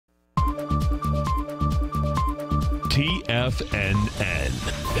TFNN.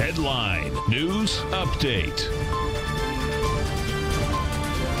 Headline News Update.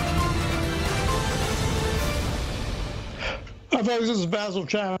 Hi folks, this is Basil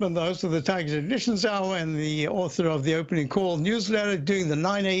Chapman, the host of the Tigers Editions Hour and the author of the Opening Call newsletter, doing the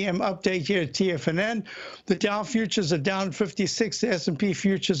 9 a.m. update here at TFNN. The Dow futures are down 56, the S&P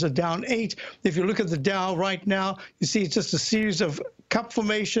futures are down 8. If you look at the Dow right now, you see it's just a series of cup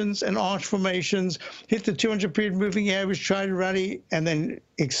formations and arch formations, hit the 200-period moving average, tried to rally, and then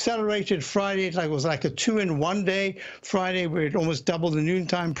accelerated Friday. It was like a 2-in-1 day Friday, where it almost doubled the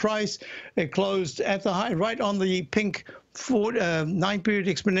noontime price. It closed at the high, right on the pink 9-period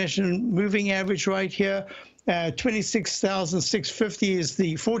exponential moving average right here. 26,650 is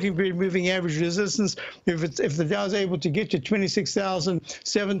the 14-period moving average resistance. If the Dow is able to get to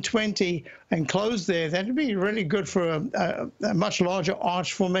 26,720 and close there, that would be really good for a much larger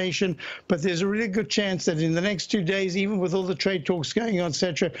arch formation. But there's a really good chance that in the next 2 days, even with all the trade talks going on,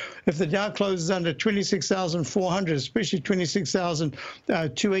 etc., if the Dow closes under 26,400, especially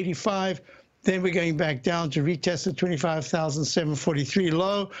 26,285, then we're going back down to retest the 25,743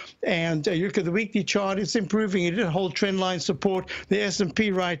 low. And you look at the weekly chart, it's improving. It did hold trend line support. The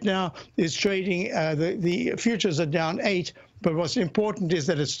S&P right now is trading, the futures are down 8. But what's important is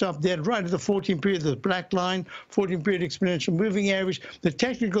that it stopped dead right at the 14-period, the black line, 14-period exponential moving average. The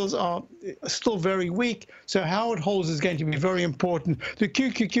technicals are still very weak, so how it holds is going to be very important. The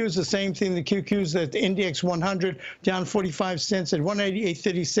QQQ is the same thing. The QQ is at the index 100, down 45 cents at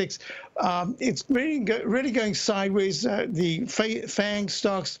 188.36. It's really going sideways. The FANG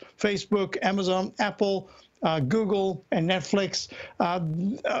stocks, Facebook, Amazon, Apple, Google and Netflix.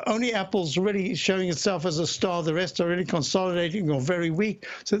 Only Apple's really showing itself as a star. The rest are really consolidating or very weak.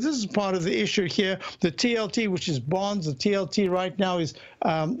 So this is part of the issue here. The TLT, which is bonds, the TLT right now is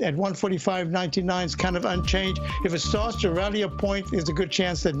at 145.99. It's kind of unchanged. If it starts to rally a point, there's a good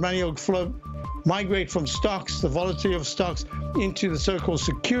chance that money will migrate from stocks, the volatility of stocks, into the so-called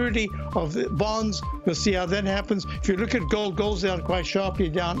security of the bonds. We'll see how that happens. If you look at gold, gold's down quite sharply,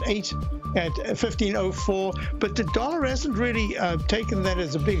 down 8 at 1504. But the dollar hasn't really taken that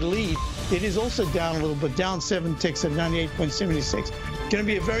as a big lead. It is also down a little bit, down 7 ticks at 98.76. Going to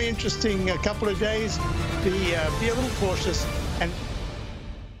be a very interesting couple of days. Be a little cautious and